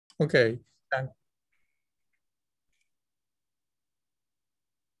Okay.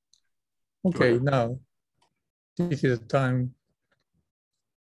 Okay, now this is the time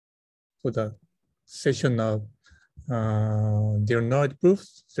for the session of zero-knowledge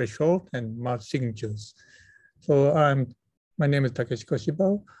proofs, threshold, and merge signatures. So my name is Takeshi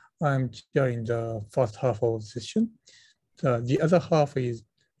Koshiba. I'm chairing the first half of the session. The other half will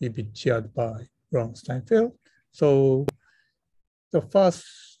be chaired by Ron Steinfeld. So the first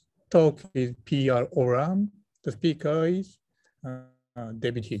talk is PrORAM. The speaker is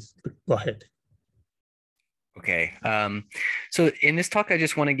David Heath. Go ahead. Okay, so in this talk, I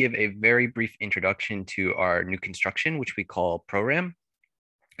just want to give a very brief introduction to our new construction, which we call PrORAM.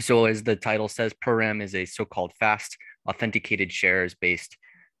 So as the title says, PrORAM is a so-called fast authenticated shares-based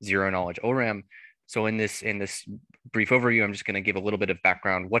zero-knowledge ORAM. So in this brief overview, I'm just going to give a little bit of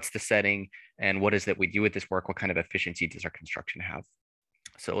background. What's the setting and what is that we do with this work? What kind of efficiency does our construction have?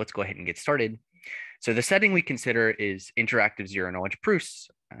 So let's go ahead and get started. So the setting we consider is interactive zero-knowledge proofs.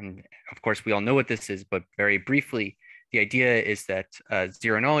 And of course, we all know what this is, but very briefly, the idea is that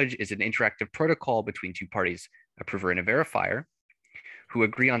zero-knowledge is an interactive protocol between two parties, a prover and a verifier, who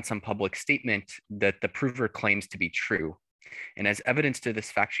agree on some public statement that the prover claims to be true. And as evidence to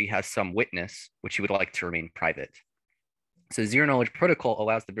this fact, she has some witness, which she would like to remain private. So zero-knowledge protocol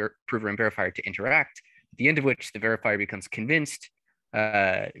allows the prover and verifier to interact, at the end of which the verifier becomes convinced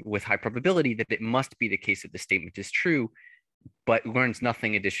with high probability that it must be the case that the statement is true, but learns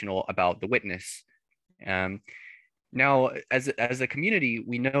nothing additional about the witness. Now, as a community,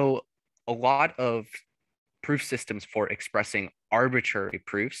 we know a lot of proof systems for expressing arbitrary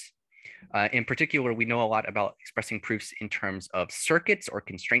proofs. In particular, we know a lot about expressing proofs in terms of circuits or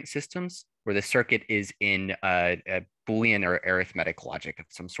constraint systems, where the circuit is in a Boolean or arithmetic logic of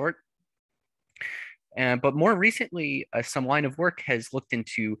some sort. But more recently, some line of work has looked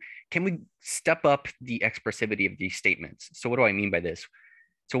into, can we step up the expressivity of these statements? So what do I mean by this?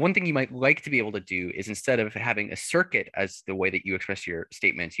 So one thing you might like to be able to do is, instead of having a circuit as the way that you express your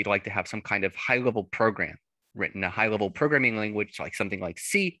statements, you'd like to have some kind of high-level program written in a high-level programming language, like something like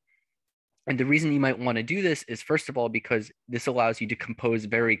C. And the reason you might want to do this is, first of all, because this allows you to compose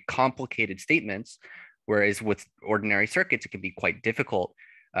very complicated statements, whereas with ordinary circuits, it can be quite difficult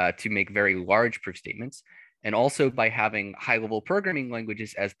to make very large proof statements. And also, by having high-level programming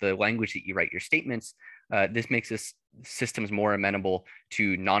languages as the language that you write your statements, this makes this systems more amenable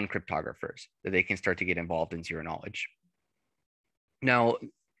to non-cryptographers, that they can start to get involved in zero-knowledge. Now,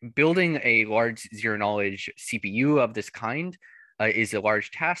 building a large zero-knowledge CPU of this kind is a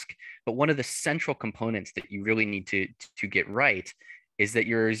large task, but one of the central components that you really need to get right is that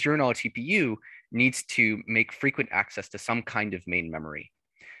your zero-knowledge CPU needs to make frequent access to some kind of main memory.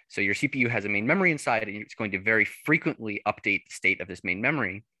 So your CPU has a main memory inside, and it's going to very frequently update the state of this main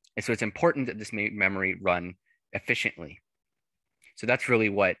memory. And so it's important that this main memory run efficiently. So that's really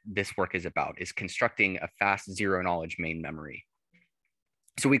what this work is about, is constructing a fast zero-knowledge main memory.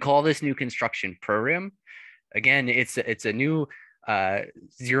 So we call this new construction PrORAM. Again, it's a new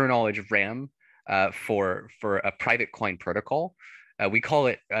zero-knowledge RAM for a private coin protocol. We call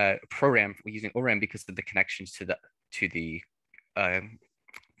it PrORAM. We're using ORAM because of the connections to the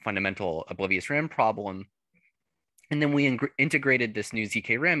fundamental oblivious RAM problem. And then we integrated this new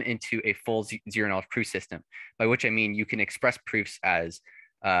ZK RAM into a full zero-knowledge proof system, by which I mean you can express proofs as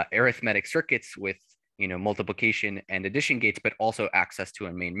arithmetic circuits with multiplication and addition gates, but also access to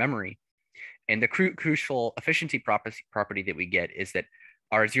a main memory. And the crucial efficiency property that we get is that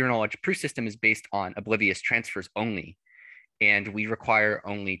our zero-knowledge proof system is based on oblivious transfers only, and we require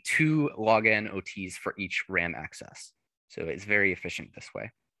only 2 log n OTs for each RAM access. So it's very efficient this way.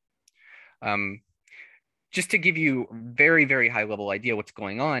 Just to give you a very, very high level idea what's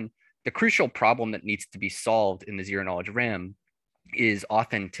going on, the crucial problem that needs to be solved in the zero-knowledge RAM is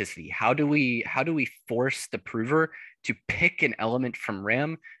authenticity. How do we force the prover to pick an element from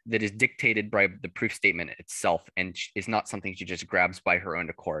RAM that is dictated by the proof statement itself and is not something she just grabs by her own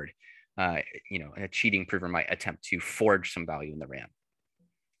accord? A cheating prover might attempt to forge some value in the RAM.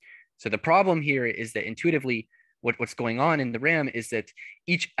 So the problem here is that intuitively, what's going on in the RAM is that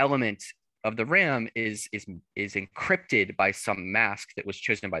each element of the RAM is encrypted by some mask that was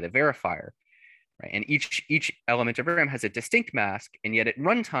chosen by the verifier, right? And each element of RAM has a distinct mask, and yet at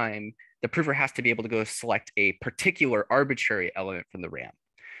runtime, the prover has to be able to go select a particular arbitrary element from the RAM.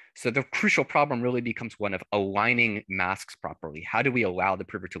 So the crucial problem really becomes one of aligning masks properly. How do we allow the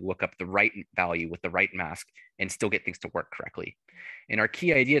prover to look up the right value with the right mask and still get things to work correctly? And our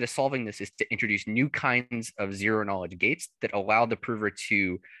key idea to solving this is to introduce new kinds of zero-knowledge gates that allow the prover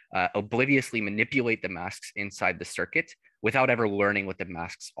to obliviously manipulate the masks inside the circuit without ever learning what the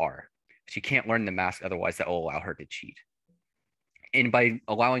masks are. She can't learn the mask, otherwise that will allow her to cheat. And by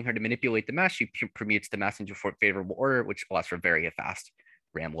allowing her to manipulate the mask, she permutes the mask into favorable order, which allows for very fast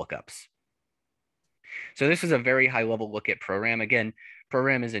RAM lookups. So this is a very high level look at PrORAM. Again,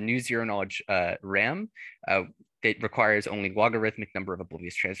 PrORAM is a new zero knowledge RAM that requires only logarithmic number of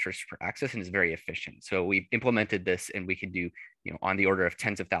oblivious transfers per access and is very efficient. So we implemented this and we can do, on the order of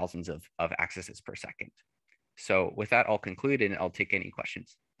tens of thousands of accesses per second. So with that, I'll conclude and I'll take any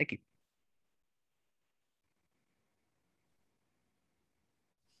questions. Thank you.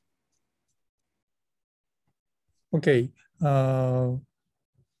 Okay.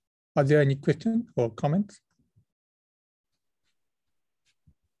 Are there any questions or comments?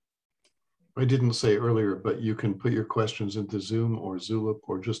 I didn't say earlier, but you can put your questions into Zoom or Zulip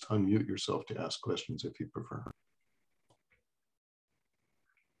or just unmute yourself to ask questions if you prefer.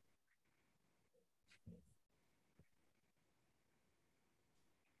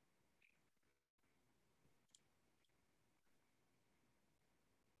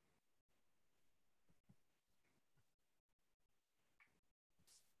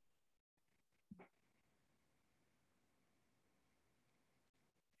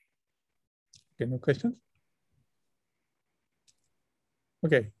 Okay, no questions?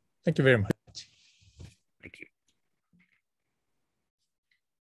 Okay, thank you very much. Thank you.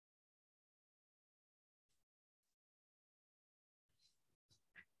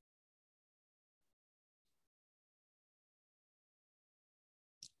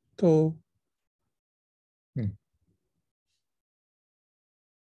 So,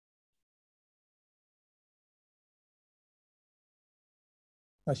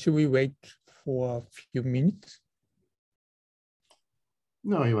 should we wait for a few minutes?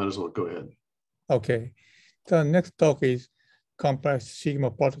 No, you might as well go ahead. Okay. The next talk is complex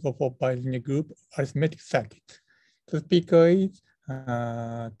sigma protocol for bilinear group arithmetic circuit. The speaker is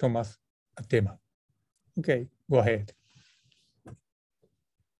Thomas Attema. Okay, go ahead.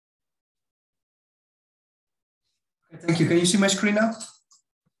 Thank you. Can you see my screen now?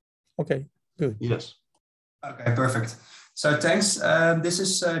 Okay, good. Yes. Okay, perfect. So thanks. This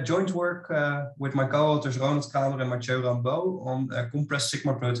is joint work with my co-authors Ronald, Cramer and Matthieu Rambaud on compressed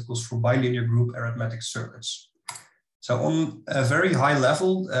sigma protocols for bilinear group arithmetic circuits. So on a very high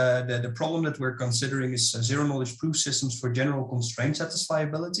level, the problem that we're considering is zero knowledge proof systems for general constraint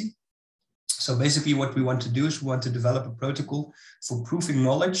satisfiability. So basically what we want to do is we want to develop a protocol for proving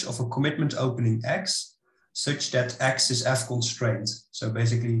knowledge of a commitment opening X such that X is F constrained. So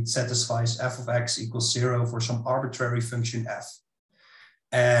basically it satisfies f of X equals 0 for some arbitrary function F.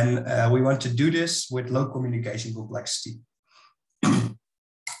 And we want to do this with low communication complexity.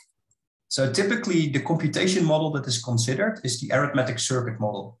 So typically the computation model that is considered is the arithmetic circuit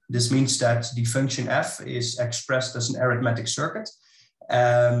model. This means that the function F is expressed as an arithmetic circuit.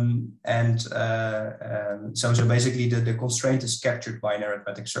 So basically the constraint is captured by an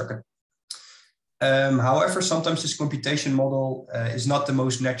arithmetic circuit. However, sometimes this computation model is not the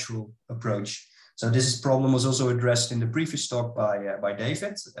most natural approach. So this problem was also addressed in the previous talk by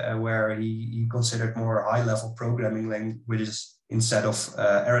David, where he considered more high-level programming languages instead of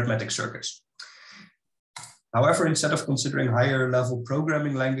arithmetic circuits. However, instead of considering higher-level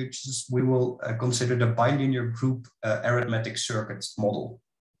programming languages, we will consider the bilinear group arithmetic circuit model.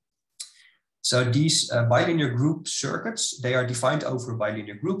 So these bilinear group circuits, they are defined over a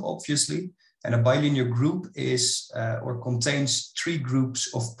bilinear group, obviously. And a bilinear group is or contains three groups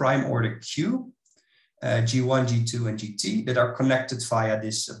of prime order Q, G1, G2, and GT that are connected via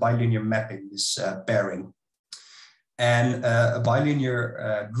this bilinear mapping, this pairing. And a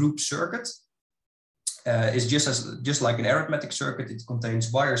bilinear group circuit is just like an arithmetic circuit. It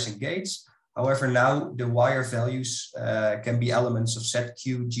contains wires and gates. However, now the wire values can be elements of set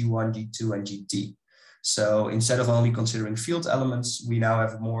Q, G1, G2, and GT. So instead of only considering field elements, we now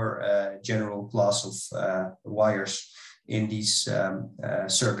have a more general class of wires in these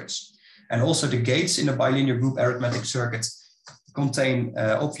circuits. And also the gates in a bilinear group arithmetic circuit contain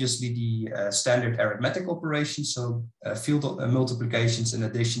obviously the standard arithmetic operations, so field multiplications and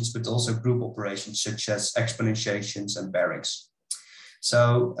additions, but also group operations such as exponentiations and pairings.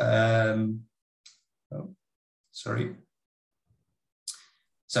 So,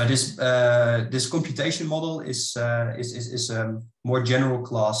 So this computation model is a more general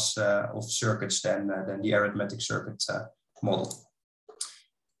class of circuits than the arithmetic circuit model.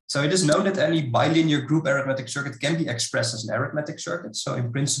 So it is known that any bilinear group arithmetic circuit can be expressed as an arithmetic circuit. So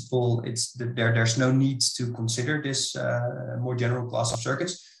in principle, there's no need to consider this more general class of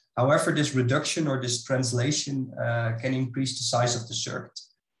circuits. However, this reduction or this translation can increase the size of the circuit.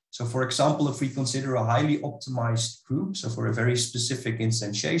 So for example, if we consider a highly optimized group, so for a very specific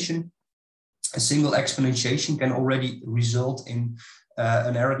instantiation, a single exponentiation can already result in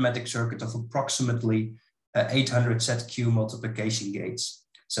an arithmetic circuit of approximately 800 ZQ multiplication gates.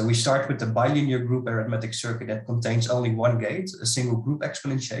 So we start with the bilinear group arithmetic circuit that contains only one gate, a single group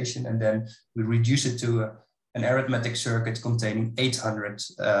exponentiation, and then we reduce it to an arithmetic circuit containing 800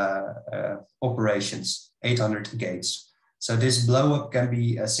 operations, 800 gates. So this blow up can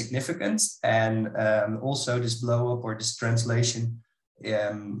be significant, and also this blow up or this translation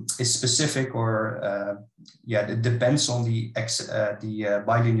is specific, or it depends on the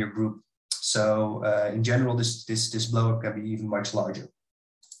bilinear group. So in general, this blow up can be even much larger.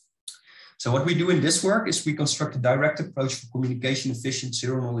 So what we do in this work is we construct a direct approach for communication efficient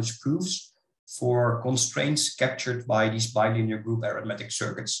zero knowledge proofs for constraints captured by these bilinear group arithmetic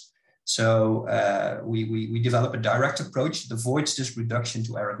circuits. So we develop a direct approach that avoids this reduction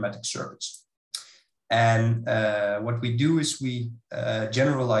to arithmetic circuits. And what we do is we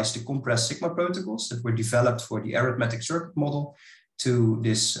generalize the compressed sigma protocols that were developed for the arithmetic circuit model to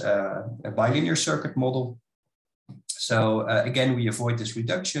this bilinear circuit model. So again, we avoid this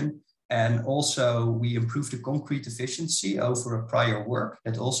reduction. And also we improve the concrete efficiency over a prior work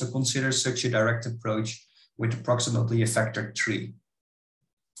that also considers such a direct approach with approximately a factor 3.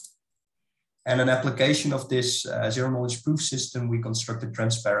 And an application of this zero knowledge proof system, we construct a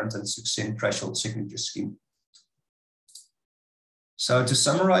transparent and succinct threshold signature scheme. So to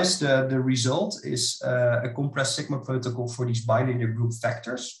summarize, the result is a compressed sigma protocol for these bilinear group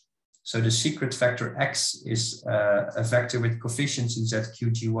vectors. So the secret vector X is a vector with coefficients in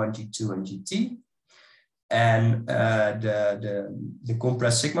ZQ, G1, G2, and GT. And the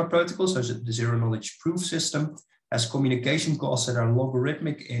compressed sigma protocol, so the zero knowledge proof system, has communication calls that are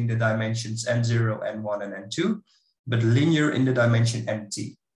logarithmic in the dimensions n0, n1, and n2, but linear in the dimension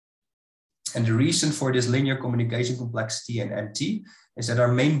nt. And the reason for this linear communication complexity in nt is that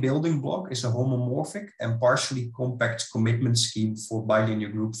our main building block is a homomorphic and partially compact commitment scheme for bilinear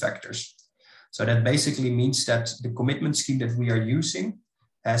group vectors. So that basically means that the commitment scheme that we are using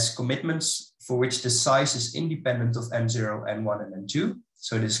has commitments for which the size is independent of n0, n1, and n2.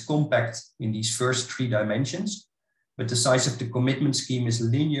 So it is compact in these first 3 dimensions, but the size of the commitment scheme is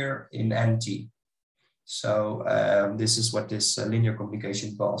linear in nt. So this is what this linear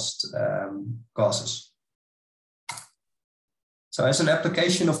communication causes. So as an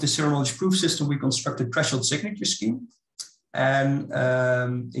application of the zero knowledge proof system, we construct a threshold signature scheme. And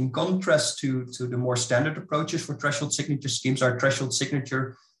in contrast to the more standard approaches for threshold signature schemes, our threshold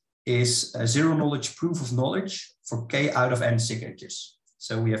signature is a zero knowledge proof of knowledge for k out of n signatures.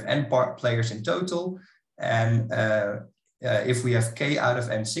 So we have n players in total. And if we have k out of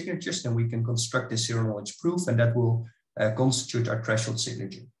n signatures, then we can construct this zero knowledge proof, and that will constitute our threshold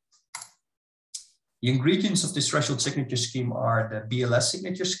signature. The ingredients of this threshold signature scheme are the BLS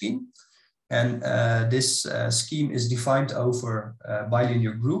signature scheme. And this scheme is defined over a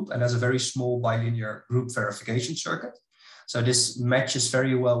bilinear group and has a very small bilinear group verification circuit. So this matches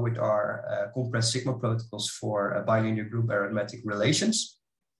very well with our compressed sigma protocols for bilinear group arithmetic relations.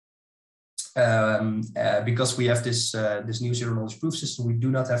 Because we have this new zero knowledge proof system, we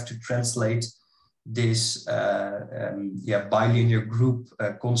do not have to translate this bilinear group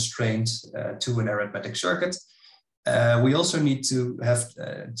constraint to an arithmetic circuit. We also need to have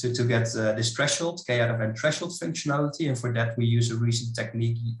to get this threshold, k out of n threshold functionality, and for that we use a recent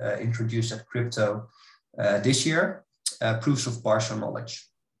technique introduced at Crypto this year, proofs of partial knowledge.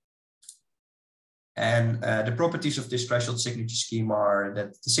 And the properties of this threshold signature scheme are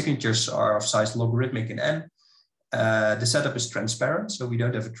that the signatures are of size logarithmic in n. The setup is transparent, so we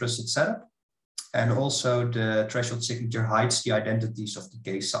don't have a trusted setup. And also the threshold signature hides the identities of the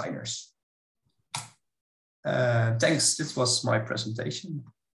case signers. Thanks, this was my presentation.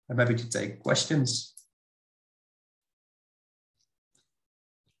 I'm happy to take questions.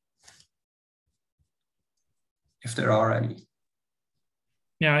 If there are any.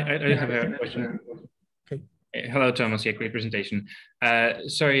 Yeah, I have a question. Okay. Hello, Thomas. Yeah, great presentation.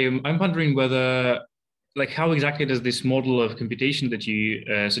 Sorry, I'm wondering whether, like, how exactly does this model of computation that you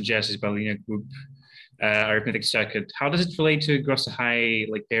suggest is bilinear group arithmetic circuit, how does it relate to Grosser-High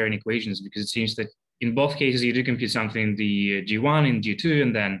like pairing equations? Because it seems that in both cases you do compute something in the G1 and G2,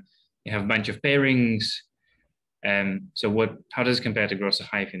 and then you have a bunch of pairings. So how does it compare to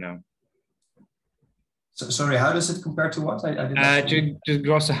Grosser-High, if you know? So, sorry, how does it compare to what? I didn't to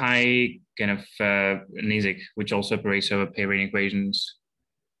Grosser-High kind of NISIC, which also operates over pairing equations.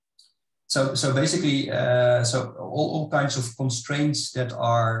 So basically, so all kinds of constraints that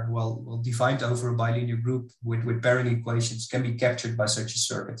are well defined over a bilinear group with pairing equations can be captured by such a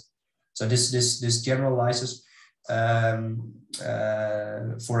circuit. So this generalizes,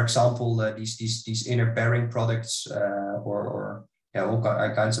 for example, these inner pairing products or all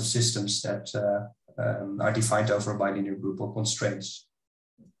kinds of systems that are defined over a bilinear group or constraints.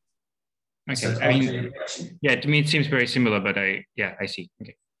 Okay, I mean, yeah, to me it seems very similar, but I see.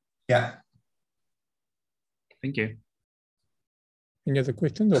 Okay. Yeah. Thank you. Any other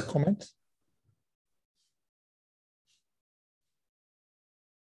questions or comments?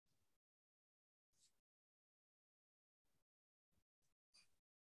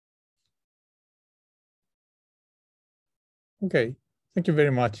 Okay, thank you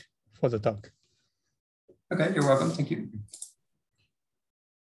very much for the talk. Okay, you're welcome. Thank you.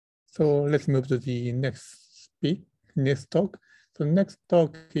 So let's move to the next talk. So next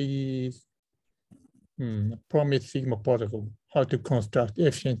talk is Promise Sigma protocol, how to construct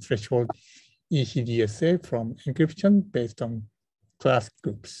efficient threshold ECDSA from encryption based on class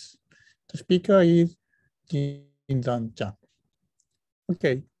groups. The speaker is Zhang.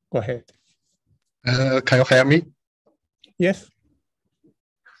 Okay, go ahead. Can you hear me? Yes.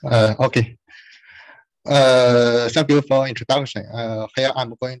 Okay. Thank you for introduction. Here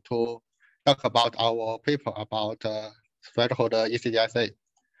I'm going to talk about our paper about threshold ECDSA.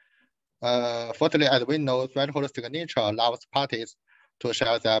 Firstly, as we know, threshold signature allows parties to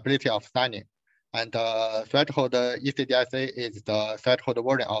share the ability of signing, and threshold ECDSA is the threshold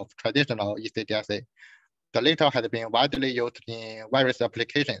version of traditional ECDSA. The latter has been widely used in various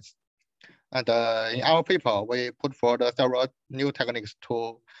applications. And in our paper, we put forward several new techniques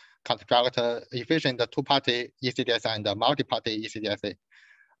to construct efficient two-party ECDSA and multi-party ECDSA.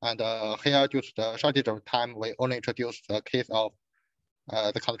 And here, due to the shortage of time, we only introduced the case of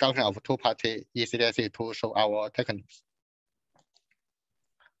the construction of two-party ECDSA to show our techniques.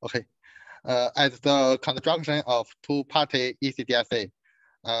 Okay, as the construction of two-party ECDSA,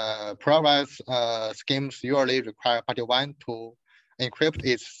 previous schemes usually require party one to encrypt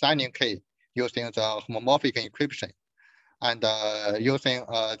its signing key using the homomorphic encryption and using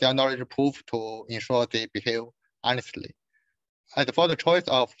their knowledge proof to ensure they behave honestly. And for the choice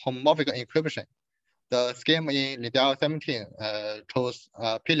of homomorphic encryption, the scheme in Liddell 17 chose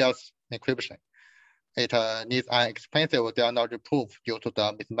Pilios encryption. It needs an expensive their knowledge proof due to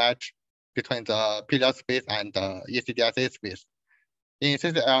the mismatch between the Pilios space and the ECDSA space. In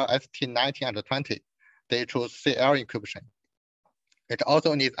CCL ST19 and 20, they chose CL encryption. It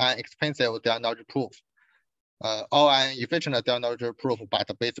also needs an expensive their knowledge proof, or an efficient their knowledge proof, but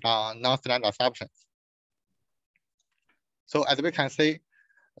based on non-standard assumptions. So as we can see,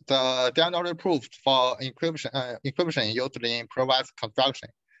 the their knowledge proofs for encryption used in previous construction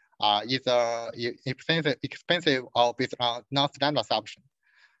are either expensive or based on non-standard assumption.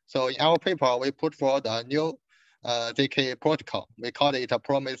 So in our paper, we put forward a new ZK protocol. We call it a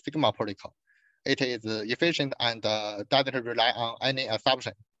Promise Sigma protocol. It is efficient and doesn't rely on any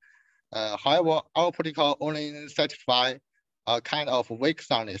assumption. However, our protocol only satisfies a kind of weak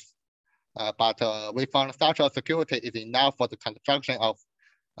soundness, but we found such a security is enough for the construction of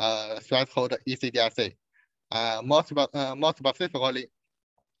threshold ECDSA. More specifically,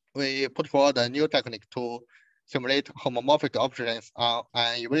 we put forward a new technique to simulate homomorphic operations on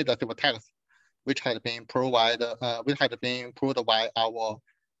an irreducible text, which had been proved by our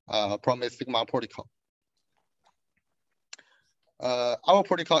Promise Sigma protocol. Our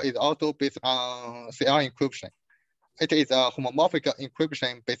protocol is also based on CL encryption. It is a homomorphic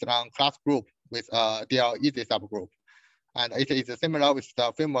encryption based on class group with a DL easy subgroup. And it is similar with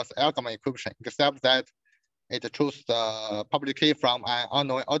the famous Algama encryption, except that it chooses the public key from an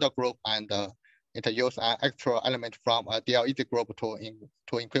unknown order group and it uses an extra element from a DL easy group to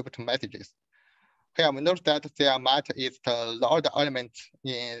encrypt messages. Here we note that CL is the order element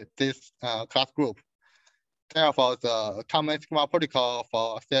in this class group. Therefore, the common Sigma protocol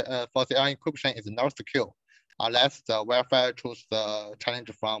for CL encryption is not secure unless the verifier chooses the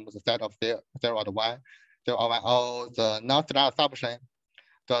challenge from the set of 0 or 1, 0 or 1, or the non-standard assumption,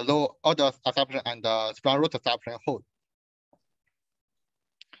 the low order assumption, and the strong root assumption hold.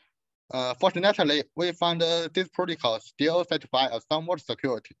 Fortunately, we found this protocol still satisfy a somewhat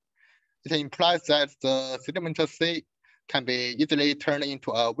security. It implies that the segment C can be easily turned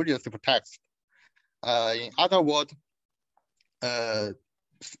into a reducible text. In other words, the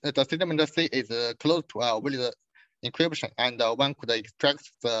segment C is close to a valid encryption, and one could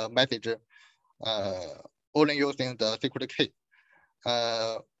extract the message only using the secret key.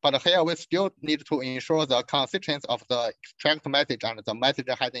 But here we still need to ensure the consistency of the extract message and the message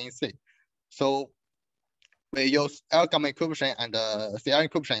heading in C. So we use L-gamma encryption and CL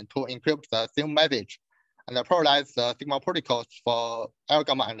encryption to encrypt the same message and parallelize the Sigma protocols for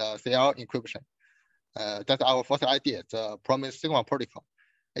L-gamma and CL encryption. That's our first idea, the promised Sigma protocol.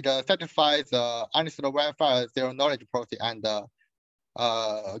 It satisfies the uninstalled Wi-Fi zero knowledge proxy and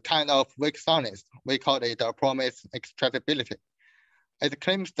kind of weak soundness. We call it promise extractability. It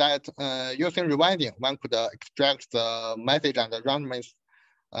claims that using rewinding, one could extract the message and the randomness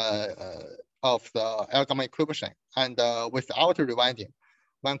of the L-gamma encryption. And without rewinding,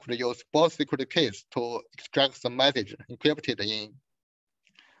 one could use both secret keys to extract the message encrypted in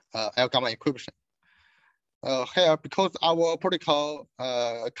L-gamma encryption. Here, because our protocol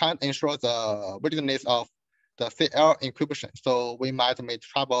can't ensure the validness of the CL encryption, so we might make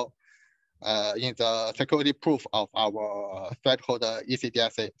trouble in the security proof of our threshold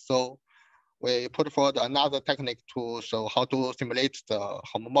ECDSA. So we put forward another technique to show how to simulate the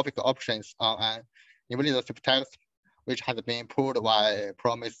homomorphic options on an invalid ciphertext, which has been proved by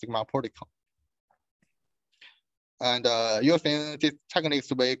promised Sigma protocol. And using these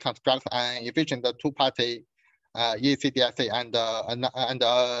techniques, we construct an efficient two-party ECDSA and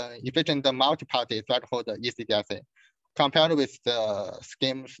efficient multi-party threshold ECDSA, compared with the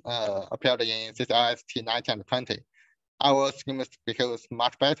schemes appeared in CCLST 19 and 20. Our scheme behaves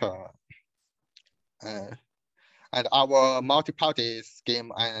much better. And our multi-party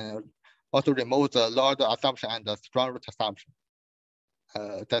scheme also removes the load assumption and the strong root assumption.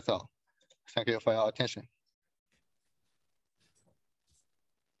 That's all. Thank you for your attention.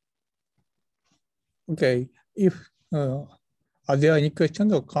 Okay, if are there any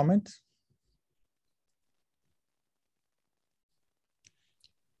questions or comments?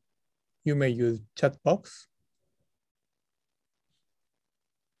 You may use chat box.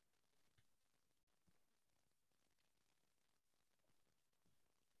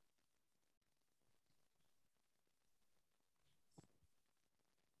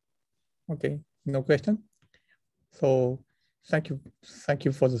 Okay, no question. So thank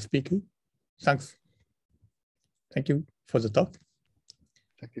you for the speaker. Thanks. Thank you for the talk.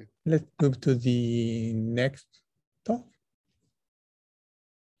 Thank you. Let's move to the next talk.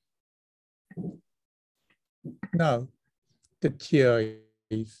 Now, the chair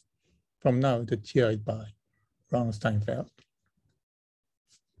is by Ronald Steinfeld.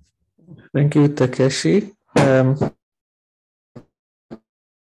 Thank you, Takeshi.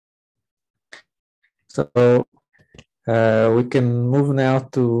 So we can move now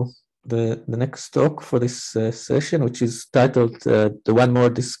to the next talk for this session, which is titled The One More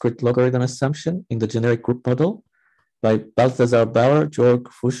Discrete Logarithm Assumption in the Generic Group Model by Balthazar Bauer, Georg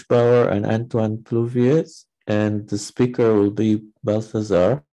Fuchsbauer, and Antoine Plouviez. And the speaker will be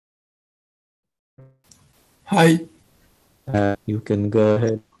Balthazar. Hi. You can go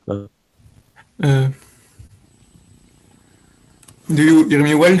ahead. Do you hear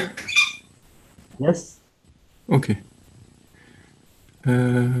me well? Yes. Okay.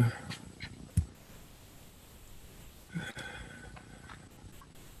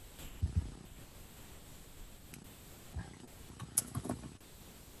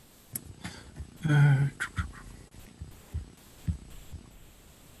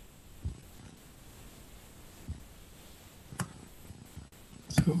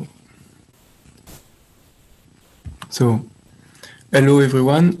 So, hello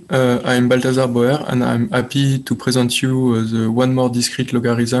everyone, I'm Balthazar Bauer and I'm happy to present you the one more discrete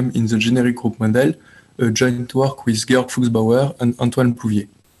logarithm in the generic group model, a joint work with Georg Fuchsbauer and Antoine Plouviez.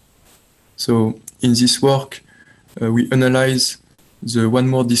 So in this work, we analyze the one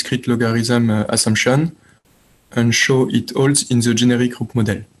more discrete logarithm assumption and show it holds in the generic group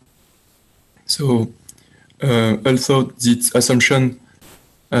model. So although this assumption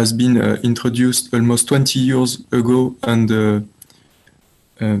has been introduced almost 20 years ago and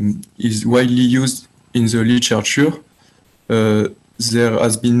is widely used in the literature, there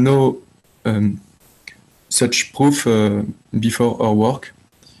has been no such proof before our work.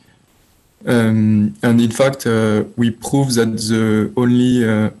 And in fact, we prove that the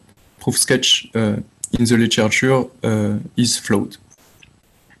only proof sketch in the literature is flawed.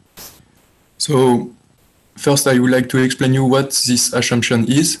 So first, I would like to explain you what this assumption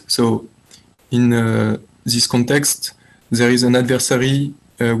is. So in this context, there is an adversary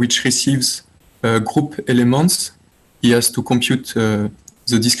which receives group elements. He has to compute the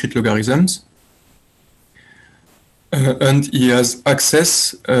discrete logarithms. And he has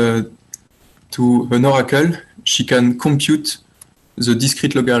access to an oracle. She can compute the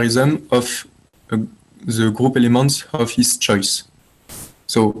discrete logarithm of the group elements of his choice.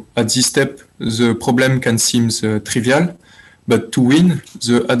 So at this step, the problem can seem trivial, but to win,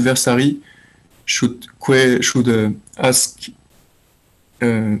 the adversary should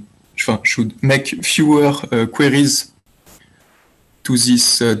make fewer queries to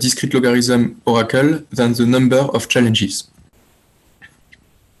this discrete logarithm oracle than the number of challenges.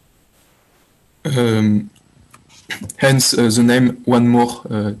 Hence the name one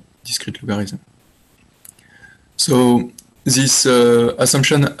more discrete logarithm. So this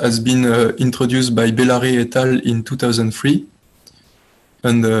assumption has been introduced by Bellary et al. In 2003.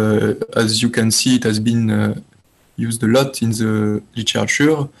 And as you can see, it has been used a lot in the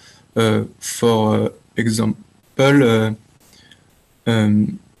literature. For example,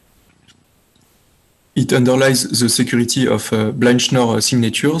 it underlies the security of Blind-Schnorr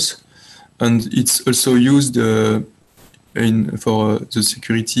signatures, and it's also used for the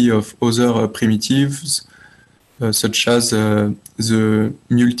security of other primitives, such as the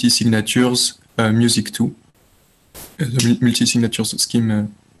multi-signatures music2, the multi-signatures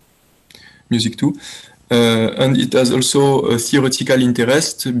scheme music2. And it has also a theoretical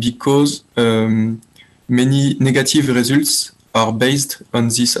interest because many negative results are based on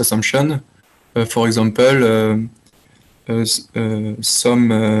this assumption. For example,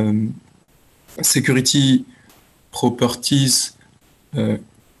 some security properties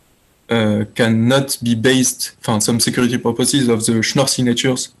cannot be based, some security properties of the Schnorr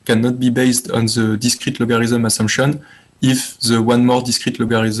signatures cannot be based on the discrete logarithm assumption if the one more discrete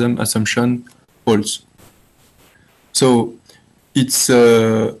logarithm assumption holds. So it's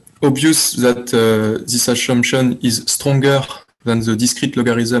obvious that this assumption is stronger than the discrete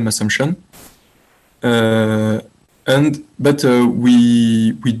logarithm assumption. But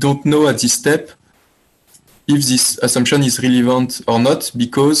we don't know at this step if this assumption is relevant or not,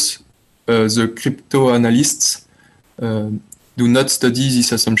 because the cryptanalysts do not study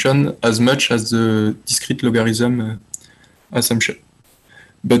this assumption as much as the discrete logarithm assumption.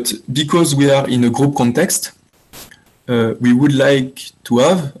 But because we are in a group context, we would like to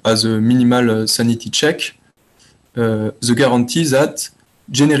have, as a minimal sanity check, the guarantee that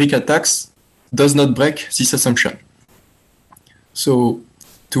generic attacks does not break this assumption. So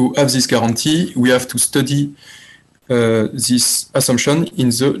to have this guarantee, we have to study this assumption in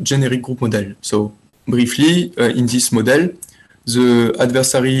the generic group model. So briefly, in this model, the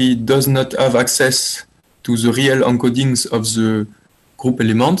adversary does not have access to the real encodings of the group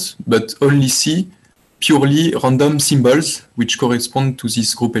elements, but only see purely random symbols which correspond to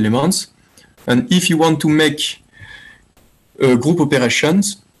these group elements. And if you want to make a group operation,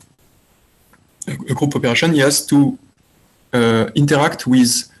 he has to interact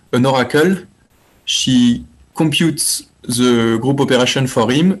with an oracle. She computes the group operation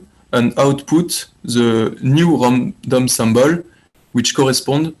for him and output the new random symbol which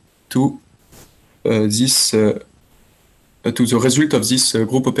correspond to this to the result of this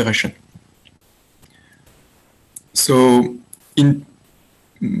group operation. So in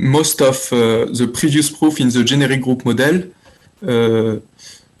most of the previous proof in the generic group model,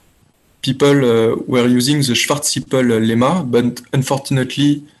 people were using the Schwarzschild lemma, but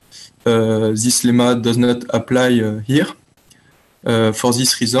unfortunately, this lemma does not apply here. For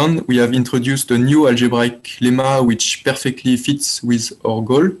this reason, we have introduced a new algebraic lemma which perfectly fits with our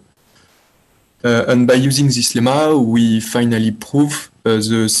goal. And by using this lemma, we finally prove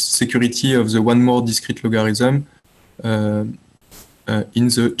the security of the one more discrete logarithm in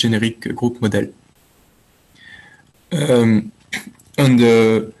the generic group model.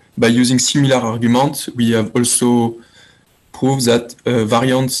 By using similar arguments, we have also proved that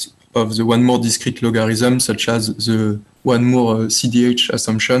variants of the one more discrete logarithm, such as the one more CDH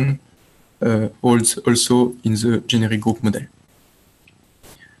assumption, holds also in the generic group model.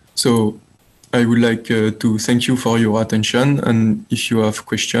 So I would like to thank you for your attention, and if you have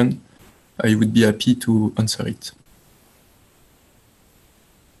questions, I would be happy to answer it.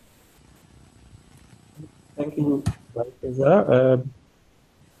 Thank you, Balthazar.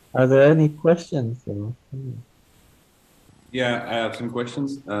 Are there any questions? Yeah, I have some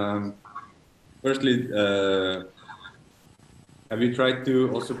questions. Firstly, have you tried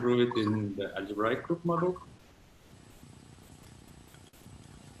to also prove it in the algebraic group model?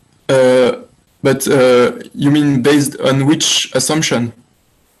 But you mean based on which assumption?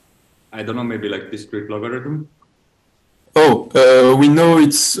 I don't know, maybe like discrete logarithm? Oh, we know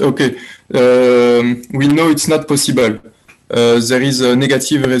it's okay. We know it's not possible. There is a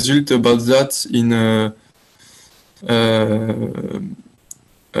negative result about that in a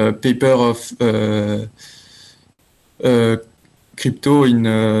paper of crypto in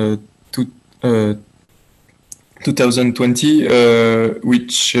 2020,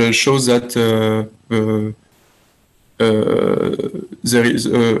 which shows that there is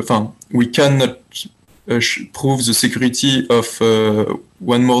we cannot prove the security of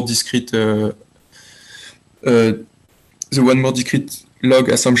one more discrete log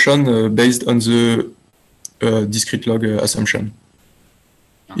assumption based on the discrete log assumption.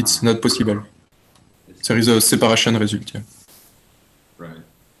 It's not possible. There is a separation result. Yeah. Right.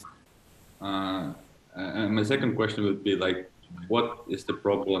 And my second question would be like, what is the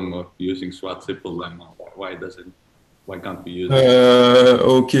problem of using Schwarzschild lemma? Why can't we use it?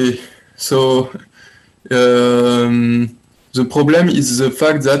 Okay. So the problem is the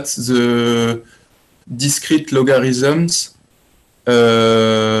fact that the discrete logarithms.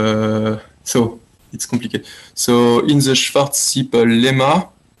 So it's complicated. So in the Schwarzschild lemma,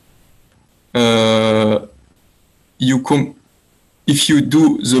 if you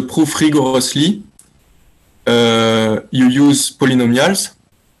do the proof rigorously, you use polynomials,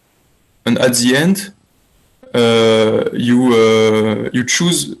 and at the end, you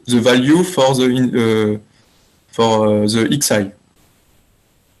choose the value for the xi.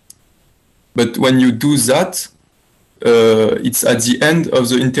 But when you do that, it's at the end of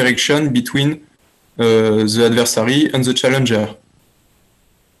the interaction between the adversary and the challenger.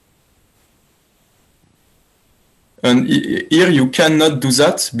 And here you cannot do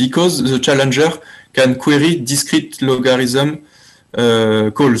that because the challenger can query discrete logarithm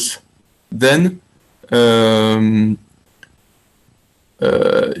calls. Then you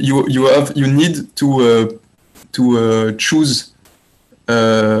need to choose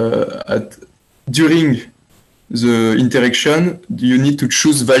during the interaction. You need to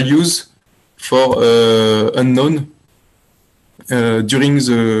choose values for unknown during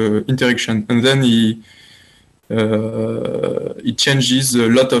the interaction, and then it changes a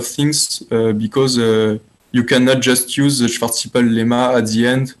lot of things because you cannot just use the Schwarzschild lemma at the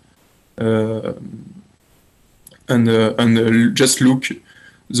end and just look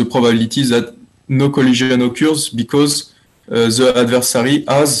the probability that no collision occurs because the adversary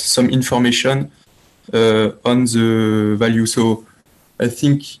has some information on the value. So I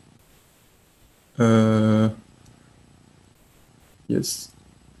think yes,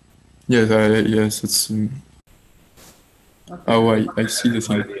 it's how I see the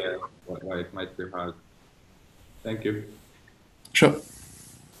thing. Why it might be hard. Thank you. Sure.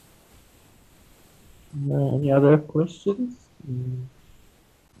 Any other questions?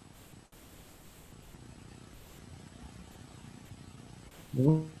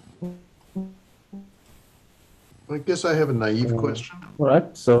 No? I guess I have a naive question. All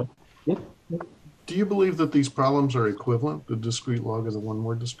right, so yeah. Do you believe that these problems are equivalent, the discrete log is a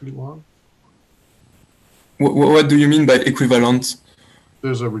one-more discrete log? What do you mean by equivalent?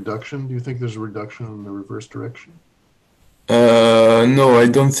 There's a reduction. Do you think there's a reduction in the reverse direction? No, I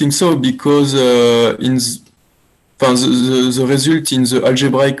don't think so, because in the result in the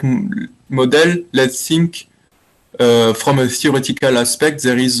algebraic model, let's think from a theoretical aspect,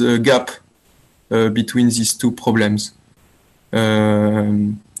 there is a gap between these two problems.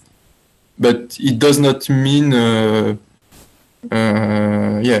 But it does not mean,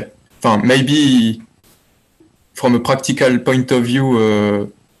 maybe from a practical point of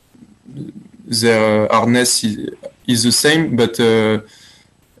view, their hardness is the same, but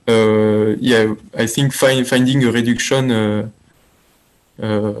I think finding a reduction,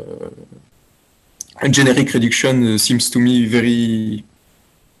 a generic reduction seems to me very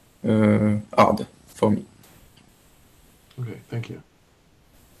hard for me. Okay, thank you.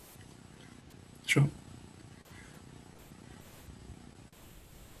 Sure.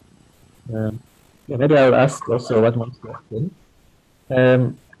 Maybe I'll ask also one more question.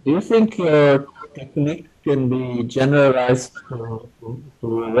 Do you think your technique can be generalized to a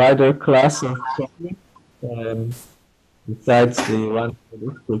wider class of techniques besides the one for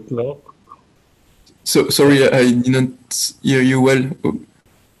discrete log? So sorry, I didn't hear you well.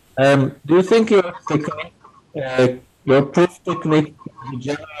 Do you think your technique, your proof technique, can be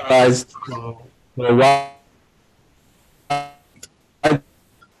generalized to a wider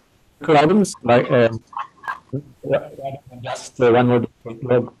problems like just one more discrete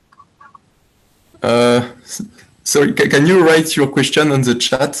log? Sorry, can you write your question on the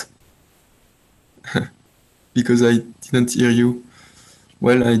chat? Because I didn't hear you.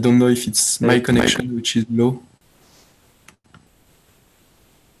 Well, I don't know if it's my connection, which is low.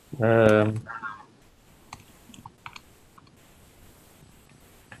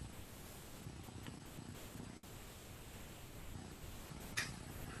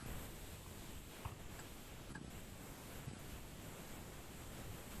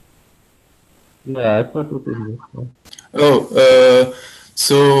 Yeah, I thought it was this. Oh,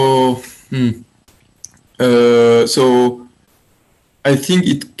 so I think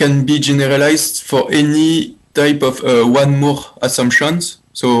it can be generalized for any type of one more assumptions.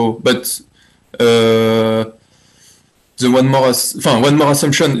 So, but the one more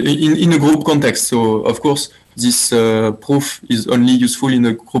assumption in a group context. So, of course, this proof is only useful in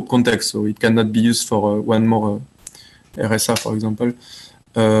a group context. So it cannot be used for one more RSA, for example.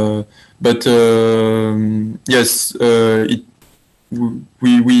 But yes,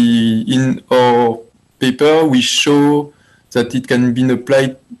 we in our paper we show that it can be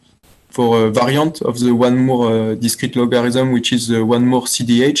applied for a variant of the one more discrete logarithm, which is the one more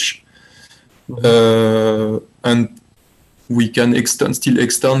CDH, and we can still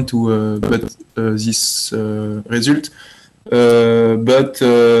extend to this result, but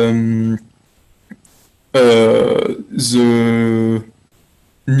the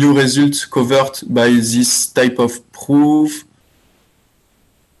new results covered by this type of proof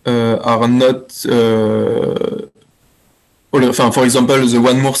are not. For example, the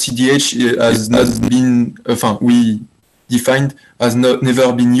one more CDH has not been. We defined has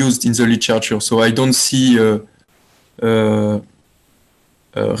never been used in the literature, so I don't see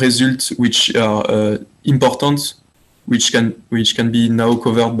results which are important, which can be now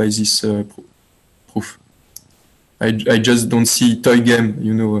covered by this proof. I just don't see toy game,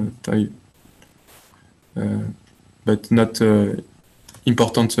 toy, but not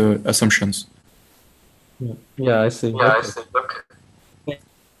important assumptions. Yeah, I see. Yeah, I see.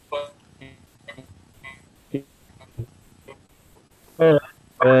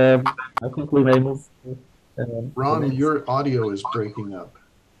 I think we may move. Ron, your audio is breaking up.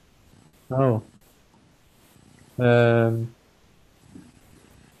 Oh.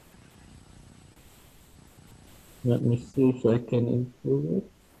 Let me see if I can improve it.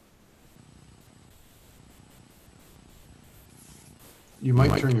 You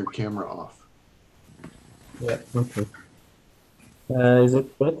might turn your camera off. Yeah, okay. Is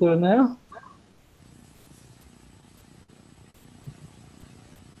it better now?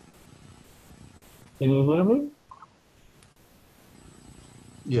 Can you hear me?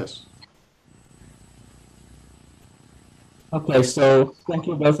 Yes. Okay, so thank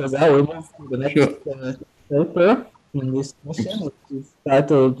you, Balthazar. We move to the next paper in this mission, which is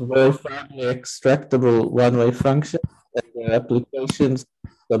titled Verifiably-Extractable One-Way Functions and Their Applications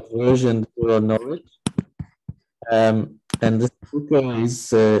of Subversion Zero Knowledge. And the speaker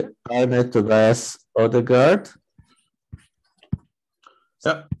is Arne Tobias Odegaard.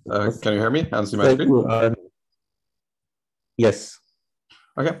 Yeah, can you hear me and see my screen? Yes.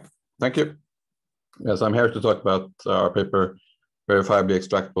 Okay, thank you. Yes, I'm here to talk about our paper,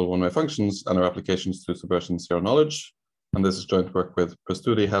 Verifiably-Extractable One-Way Functions and Their Applications to Subversion Zero Knowledge. And this is joint work with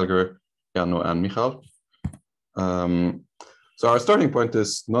Prestudi, Helger, Janno, and Michal. So our starting point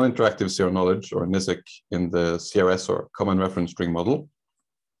is non-interactive zero knowledge, or NIZC, in the CRS, or Common Reference String model.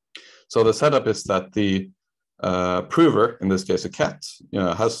 So the setup is that the prover, in this case a cat,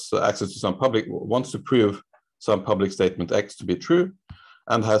 has access to some wants to prove some public statement X to be true,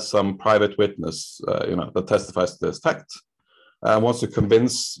 and has some private witness, that testifies to this fact, and wants to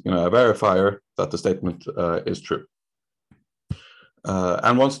convince, a verifier that the statement is true,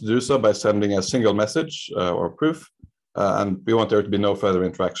 and wants to do so by sending a single message or proof. And we want there to be no further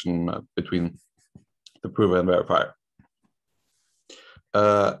interaction between the prover and verifier.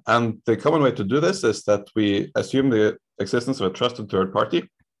 And the common way to do this is that we assume the existence of a trusted third party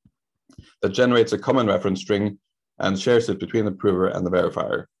that generates a common reference string and shares it between the prover and the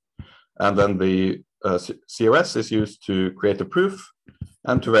verifier. And then the CRS is used to create a proof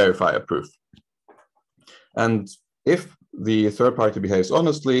and to verify a proof. And if the third party behaves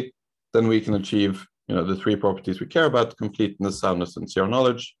honestly, then we can achieve the three properties we care about: completeness, soundness, and zero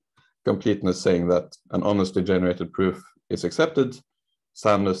knowledge. Completeness saying that an honestly generated proof is accepted.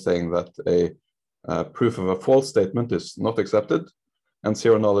 Soundness saying that a proof of a false statement is not accepted. And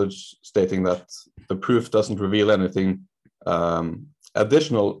zero knowledge stating that the proof doesn't reveal anything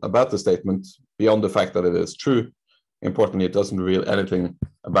additional about the statement beyond the fact that it is true. Importantly, it doesn't reveal anything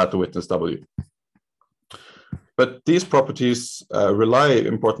about the witness W. But these properties rely,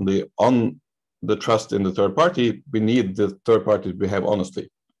 importantly, on the trust in the third party. We need the third party to behave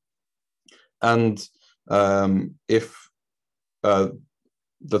honestly. And if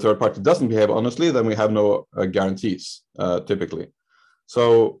the third party doesn't behave honestly, then we have no guarantees, typically.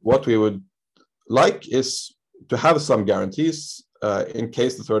 So what we would like is to have some guarantees in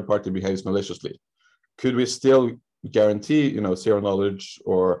case the third party behaves maliciously. Could we still guarantee, zero knowledge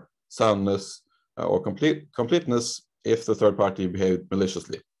or soundness or completeness if the third party behaved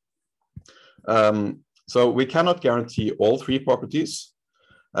maliciously? So we cannot guarantee all three properties.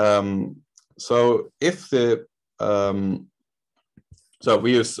 So if the So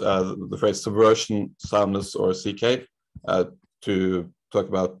we use the phrase subversion, soundness, or CK to talk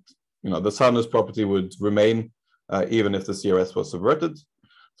about, the soundness property would remain even if the CRS was subverted.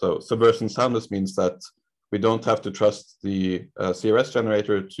 So subversion soundness means that we don't have to trust the CRS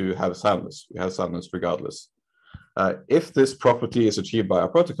generator to have soundness. We have soundness regardless. If this property is achieved by our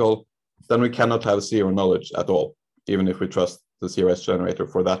protocol, then we cannot have zero knowledge at all, even if we trust the CRS generator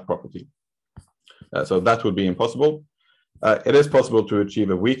for that property. So that would be impossible. It is possible to achieve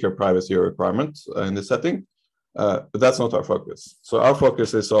a weaker privacy requirement in this setting, but that's not our focus. So our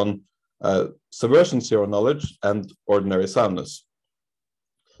focus is on subversion zero knowledge and ordinary soundness.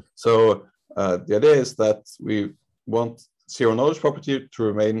 So the idea is that we want zero knowledge property to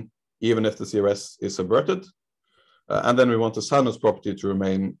remain even if the CRS is subverted. And then we want the soundness property to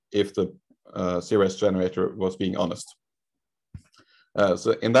remain if the CRS generator was being honest.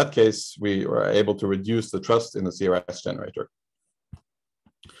 So in that case, we were able to reduce the trust in the CRS generator.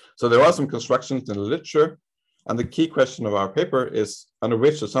 So there are some constructions in the literature, and the key question of our paper is under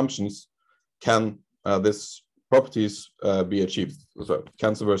which assumptions can these properties be achieved? So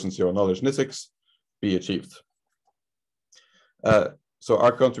can subversion zero knowledge NISIX be achieved? So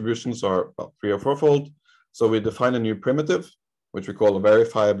our contributions are about 3 or 4-fold. So we define a new primitive, which we call a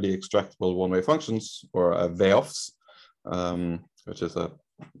verifiably extractable one-way functions, or VEOFs, which is a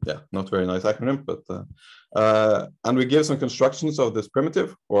not very nice acronym, but and we give some constructions of this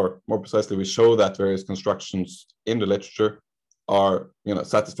primitive, or more precisely, we show that various constructions in the literature are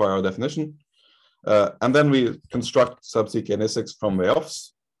satisfy our definition, and then we construct sub-CK NISIX from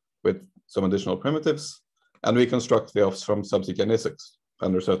VEOFs with some additional primitives, and we construct VEOFs from sub-CK NISIX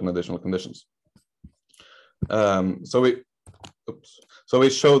under certain additional conditions. So we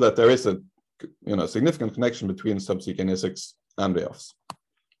show that there is a significant connection between sub-CK NISIX and VEOFs.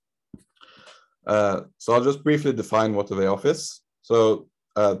 So I'll just briefly define what a VEOF is. So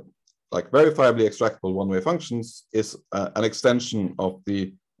like verifiably extractable one-way functions is an extension of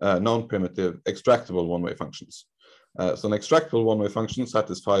the non-primitive extractable one-way functions. So an extractable one-way function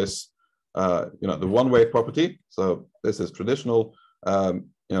satisfies the one-way property. So this is traditional.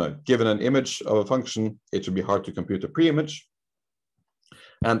 Given an image of a function, it should be hard to compute a pre-image.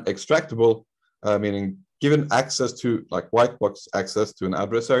 And extractable, meaning given access to, like white box access to an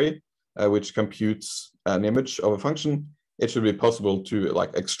adversary, which computes an image of a function, it should be possible to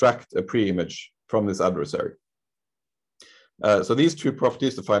extract a pre-image from this adversary. So these two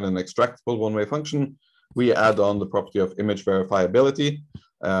properties define an extractable one-way function. We add on the property of image verifiability,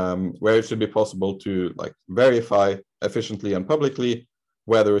 where it should be possible to verify efficiently and publicly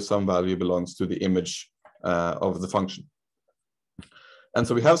whether some value belongs to the image of the function. And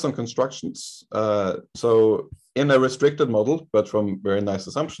so we have some constructions. So in a restricted model, but from very nice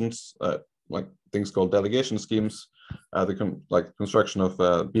assumptions, like things called delegation schemes, the construction of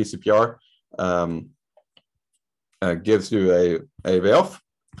BCPR gives you a VEOF.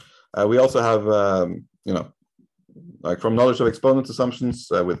 We also have, from knowledge of exponent assumptions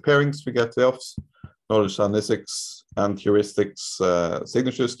with pairings, we get VEOFs, knowledge statistics and heuristics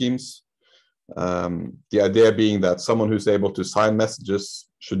signature schemes. The idea being that someone who's able to sign messages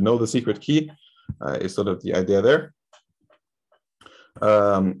should know the secret key is sort of the idea there.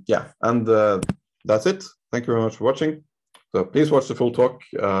 And that's it. Thank you very much for watching. So please watch the full talk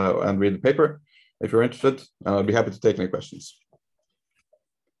and read the paper if you're interested, and I'll be happy to take any questions.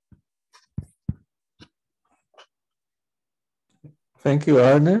 Thank you,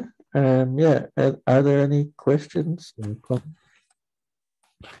 Arne. Are there any questions?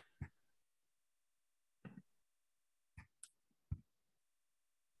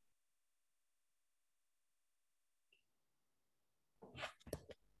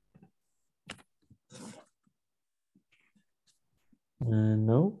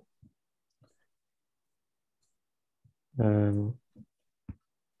 No.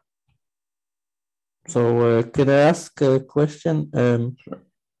 So can I ask a question?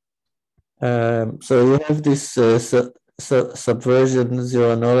 So you have this subversion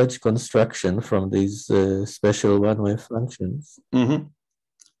zero knowledge construction from these special one-way functions. Mm-hmm.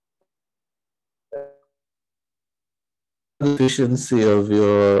 The efficiency of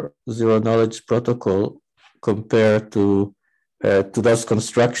your zero knowledge protocol compared to those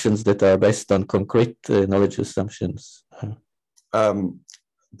constructions that are based on concrete knowledge assumptions?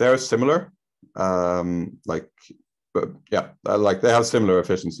 They're similar. They have similar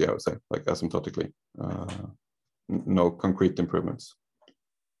efficiency, I would say, asymptotically. No concrete improvements.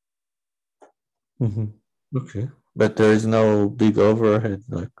 Mm-hmm. Okay, but there is no big overhead,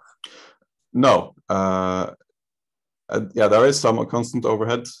 No. There is some constant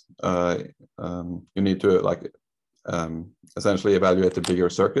overhead. You need to essentially evaluate the bigger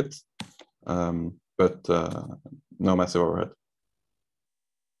circuit, but no massive overhead.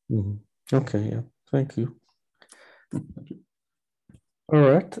 Okay, yeah, thank you. All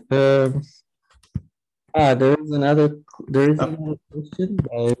right. There is another question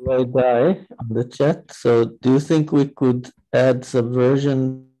by Wei Dai on the chat. So, do you think we could add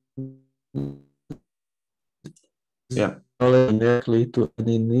subversion? Yeah. Directly to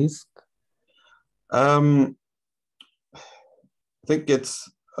any NISC? I think it's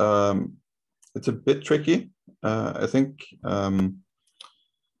a bit tricky. I think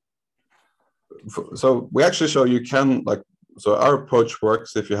so. We actually show you can so our approach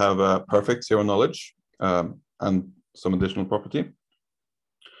works if you have a perfect zero knowledge and some additional property.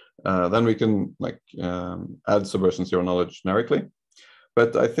 Then we can add subversion zero knowledge generically.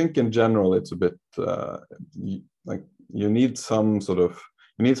 But I think in general it's a bit you need some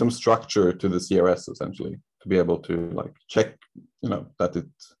structure to the CRS essentially to be able to check that it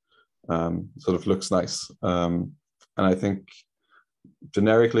sort of looks nice. And I think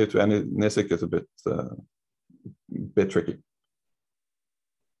generically to any NISC is a bit tricky.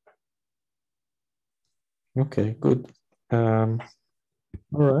 Okay, good. All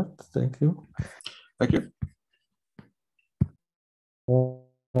right, thank you. Thank you.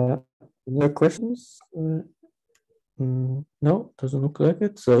 Any other questions? No, doesn't look like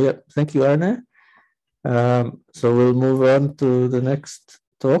it. So yeah, thank you, Arne. So we'll move on to the next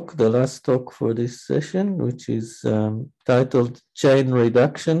talk, the last talk for this session, which is titled Chain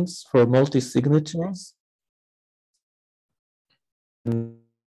Reductions for Multi-Signatures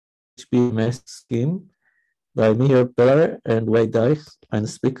HBMS Scheme by Mihir Peller and Wei Dai, and the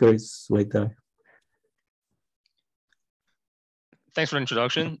speaker is Wei Dai. Thanks for the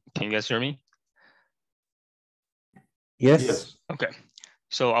introduction. Can you guys hear me? Yes. Okay,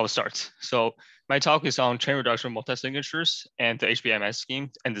 so I will start. So my talk is on chain reduction multi-signatures and the HBMS scheme,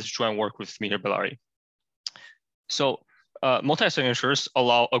 and this joint work with Mihir Peller. So multi-signatures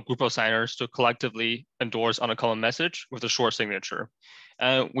allow a group of signers to collectively endorse on a common message with a short signature.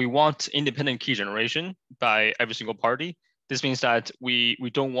 We want independent key generation by every single party. This means that we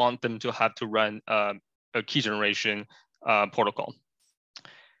don't want them to have to run a key generation protocol.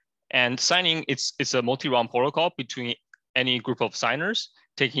 And signing, it's a multi-round protocol between any group of signers,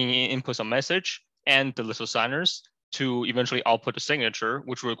 taking in inputs on message and the list of signers to eventually output a signature,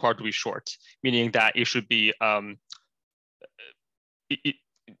 which will require to be short, meaning that it should be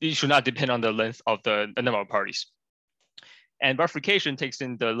it should not depend on the length of the number of parties. And verification takes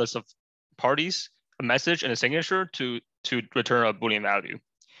in the list of parties, a message, and a signature to return a Boolean value.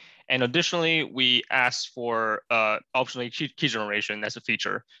 And additionally, we ask for optionally key generation as a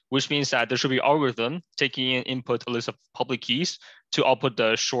feature, which means that there should be algorithm taking in input a list of public keys to output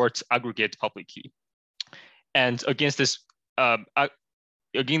the short aggregate public key. And against this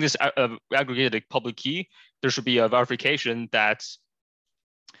aggregated public key, there should be a verification that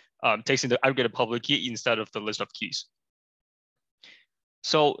takes in the aggregated public key instead of the list of keys.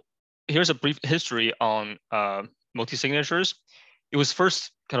 So here's a brief history on multi-signatures. It was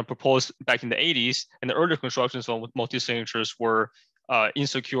first kind of proposed back in the 80s, and the earlier constructions of multi-signatures were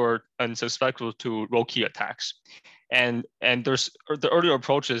insecure and susceptible to rogue key attacks. And there's the earlier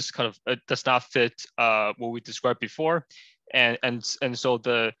approaches kind of does not fit what we described before, and so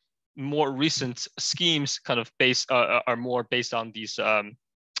the more recent schemes kind of are more based on these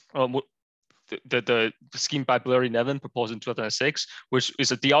the scheme by Bilinear proposed in 2006, which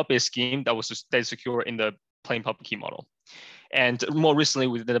is a DL-based scheme that was stay secure in the plain public key model. And more recently,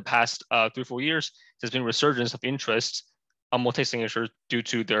 within the past 3-4 years, there's been resurgence of interest on multi-signature due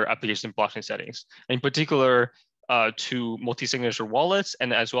to their application blockchain settings, in particular to multi-signature wallets,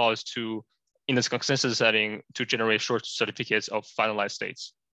 and as well as to, in this consensus setting, to generate short certificates of finalized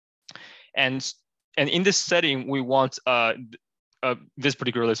states. And in this setting, we want this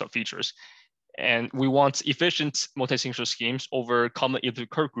particular list of features. And we want efficient multi-signature schemes over common elliptic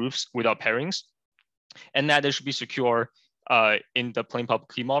groups without pairings, and that they should be secure in the plain public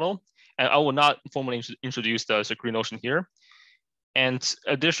key model. And I will not formally introduce the security notion here. And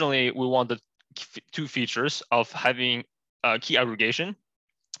additionally, we want the two features of having key aggregation,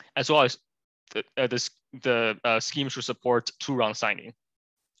 as well as the scheme should support 2-round signing.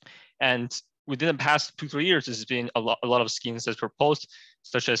 And within the past 2-3 years, there's been a lot of schemes that's proposed,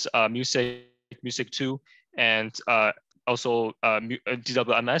 such as Music 2, and also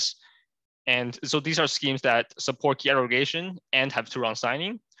DWMS. And so these are schemes that support key aggregation and have 2-round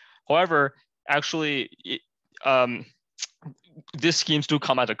signing. However, actually, these schemes do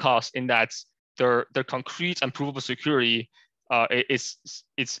come at a cost in that their concrete and provable security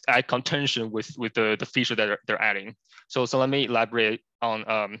it's at contention with the feature that they're adding. So let me elaborate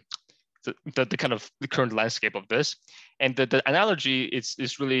on the kind of the current landscape of this. And the analogy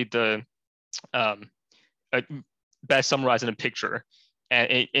is really the best summarized in a picture.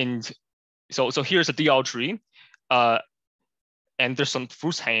 And so here's a DL tree, and there's some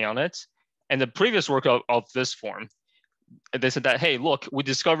fruits hanging on it. And the previous work of this form, they said that, hey, look, we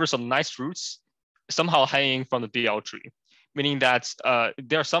discovered some nice fruits somehow hanging from the DL tree, meaning that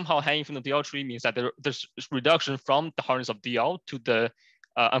they're somehow hanging from the DL tree means that there's reduction from the hardness of DL to the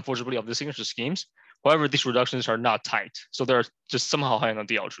unforgeability of the signature schemes. However, these reductions are not tight, so they're just somehow hanging on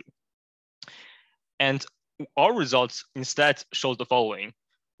the DL tree. And our results instead shows the following.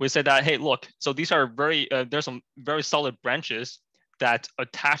 We said that, hey, look, so these are there's some very solid branches that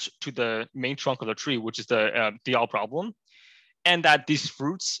attach to the main trunk of the tree, which is the DL problem, and that these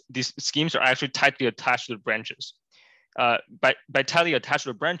fruits, these schemes are actually tightly attached to the branches. By tightly attached to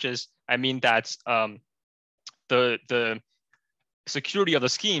the branches, I mean that the security of the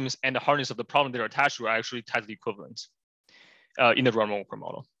schemes and the hardness of the problem they're attached to are actually tightly equivalent in the Rambaud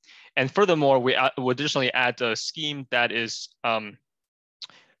model. And furthermore, we additionally add a scheme that is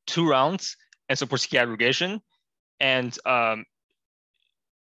 2 rounds and supports key aggregation, and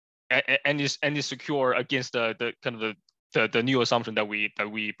is secure against the kind of the new assumption that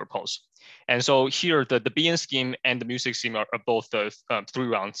we propose. And so here the BN scheme and the music scheme are both the 3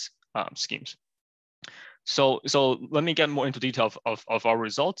 rounds schemes. So let me get more into detail of our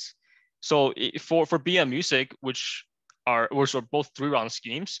results. So for BN music, which are both 3 round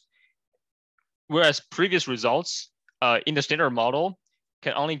schemes, whereas previous results in the standard model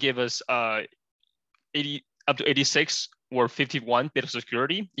can only give us 80 up to 86 or 51 bit of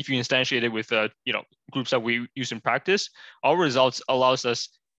security if you instantiate it with groups that we use in practice. Our results allows us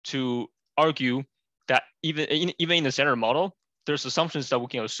to argue that even in the standard model, there's assumptions that we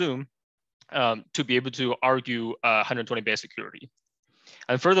can assume to be able to argue 120 bit security.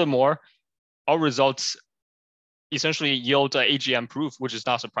 And furthermore, our results essentially yield an AGM proof, which is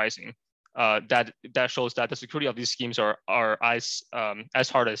not surprising. That shows that the security of these schemes are as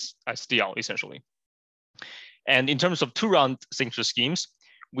hard as DL essentially. And in terms of 2 round signature schemes,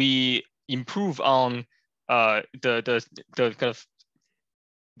 we improve on the kind of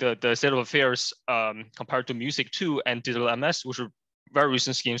the state of affairs compared to Music 2 and Digital MS, which are very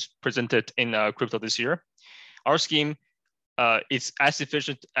recent schemes presented in crypto this year. Our scheme is as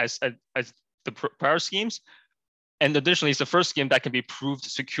efficient as the prior schemes, and additionally, it's the first scheme that can be proved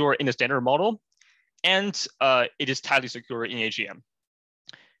secure in the standard model, and it is tightly secure in AGM.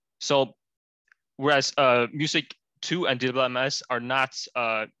 So, whereas Music 2 and DWMS are not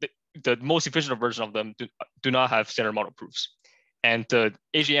the most efficient version of them do not have standard model proofs, and the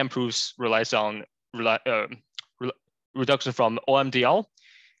AGM proofs relies on reduction from OMDL,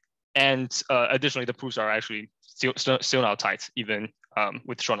 and additionally, the proofs are actually still not tight, even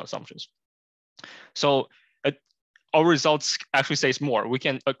with strong assumptions. So our results actually says more. We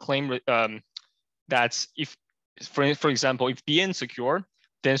can claim that if, for example, if BN secure,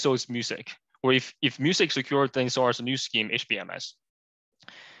 then so is music. Or if music secure, then so is a new scheme, HBMS.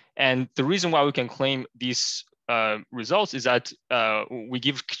 And the reason why we can claim these results is that we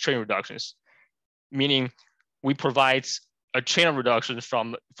give chain reductions, meaning we provide a chain of reductions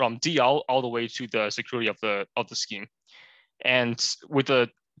from DL all the way to the security of the scheme. And with the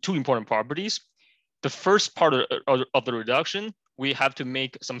 2 important properties, the first part of the reduction, we have to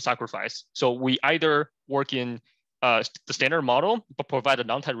make some sacrifice. So we either work in the standard model, but provide a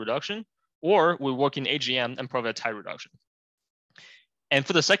non-tight reduction, or we work in AGM and provide a tight reduction. And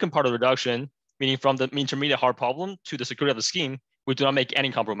for the second part of the reduction, meaning from the intermediate hard problem to the security of the scheme, we do not make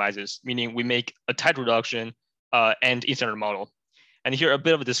any compromises, meaning we make a tight reduction and in standard model. And here a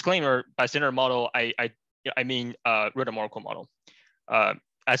bit of a disclaimer, by standard model, I mean random oracle model.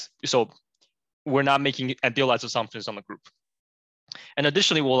 So we're not making idealized assumptions on the group. And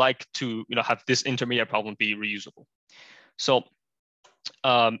additionally, we'll like to have this intermediate problem be reusable. So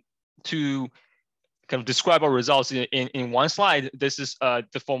to kind of describe our results in one slide, this is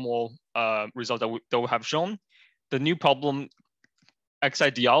the formal result that we have shown. The new problem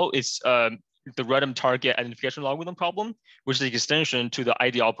XIDL is the random target identification algorithm problem, which is an extension to the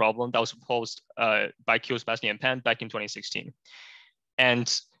IDL problem that was proposed by Kyo, Sebastian, and Pan back in 2016.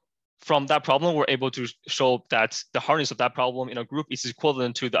 And from that problem, we're able to show that the hardness of that problem in a group is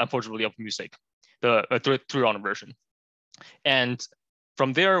equivalent to the unforgeability of music, the 3-round version. And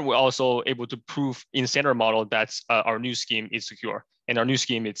from there, we're also able to prove in standard model that our new scheme is secure. And our new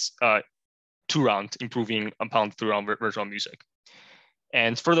scheme is 2-round, improving upon the 3-round version of music.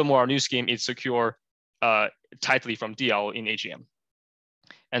 And furthermore, our new scheme is secure tightly from DL in AGM.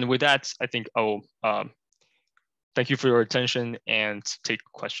 And with that, I think I'll thank you for your attention and take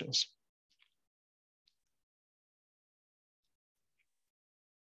questions.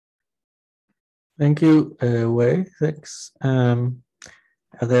 Thank you, Wei. Thanks.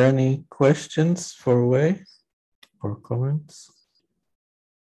 Are there any questions for Wei or comments?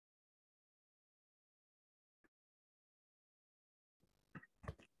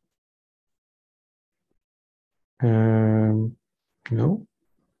 No.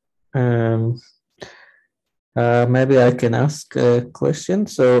 Maybe I can ask a question.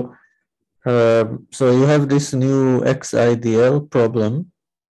 So you have this new XIDL problem.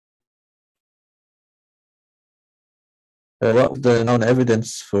 What's the known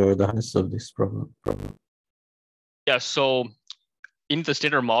evidence for the hardness of this problem? Yeah, so in the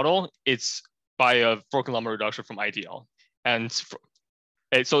standard model, it's by a 4-kilometer reduction from IDL. And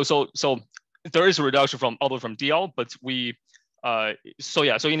so there is a reduction from all the way from DL, but we so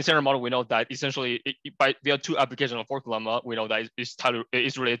in the standard model, we know that essentially there are two applications of 4-kilometer. We know that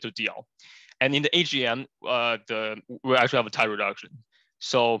it's related to DL, and in the AGM, we actually have a tie reduction.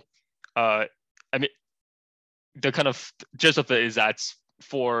 So I mean, the kind of gist of it is that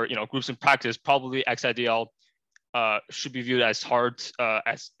for groups in practice, probably XIDL should be viewed as hard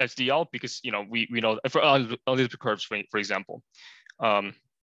as DL because we know for analytic curves, for example.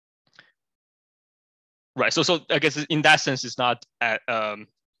 Right. So I guess in that sense, it's not the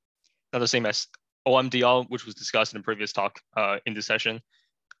same as OMDL, which was discussed in the previous talk in this session.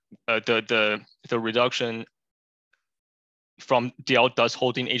 The reduction from DL does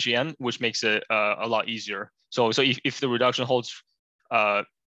hold in AGM, which makes it a lot easier. So if the reduction holds from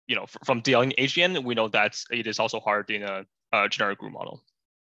DL in AGM, we know that it is also hard in a generic group model.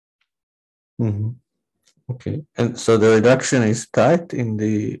 Mm-hmm. Okay. And so the reduction is tight in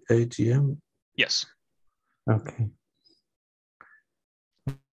the AGM? Yes. Okay.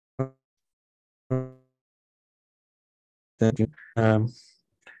 Thank you.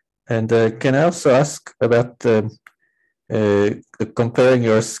 And can I also ask about comparing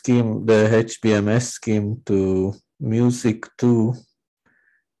your scheme, the HBMS scheme, to Music 2?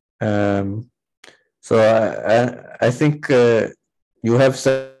 So I think you have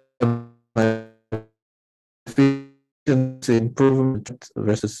some efficiency improvement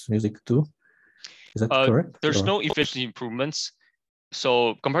versus Music 2. Is that correct? There's no efficiency improvements.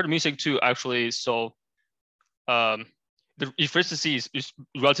 So compared to Music 2, actually, the efficiency is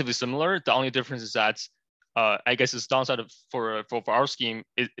relatively similar. The only difference is that I guess it's downside for our scheme.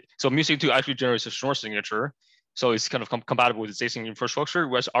 So Music 2 actually generates a Schnorr signature, so it's kind of compatible with the existing infrastructure,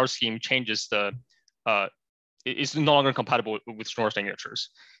 whereas our scheme changes it's no longer compatible with Schnorr signatures.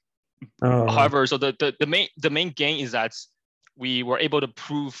 However, so the main gain is that we were able to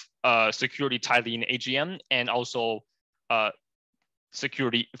prove security tightly in AGM and also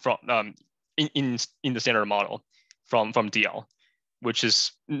security from in the standard model from DL, which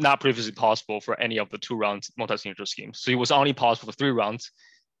is not previously possible for any of the 2-round multi-signature schemes. So it was only possible for 3 rounds,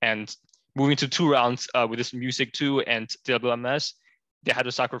 and moving to 2 rounds with this Music 2 and DWMS, they had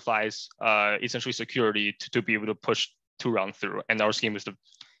to sacrifice essentially security to be able to push 2 rounds through. And our scheme was the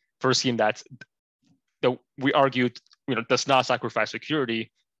first scheme that we argued does not sacrifice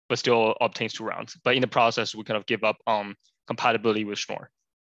security, but still obtains 2 rounds. But in the process, we kind of give up on compatibility with Schnorr.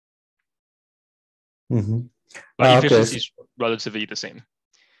 Mm-hmm. But efficiency is relatively the same.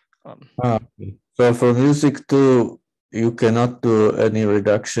 Okay. So for Music 2, you cannot do any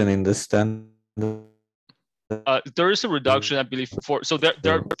reduction in the standard. There is a reduction, I believe, so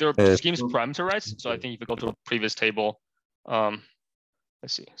their schemes parameterized. So I think if you go to the previous table,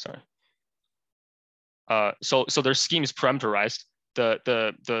 let's see, sorry. So their scheme is parameterized.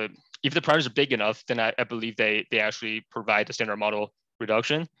 If the parameters are big enough, then I believe they actually provide the standard model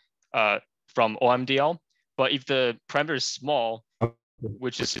reduction from OMDL. But if the parameter is small,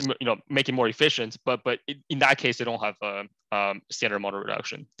 which is make it more efficient, but in that case they don't have a standard model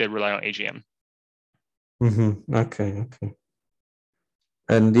reduction. They rely on AGM. Mm-hmm. Okay.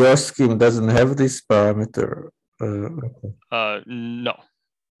 And your scheme doesn't have this parameter. Okay. No,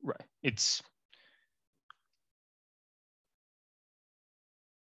 right. It's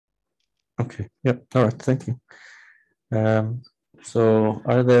okay. Yep. All right. Thank you. So,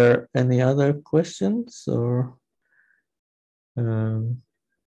 are there any other questions or?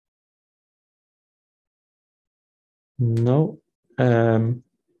 No.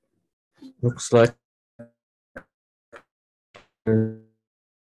 Looks like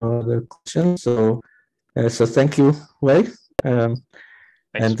other questions. So thank you, Wei. And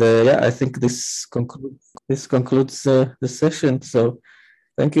yeah, I think this concludes the session. So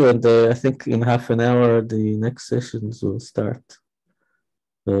Thank you. And I think in half an hour, the next sessions will start.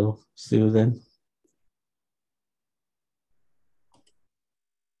 So see you then.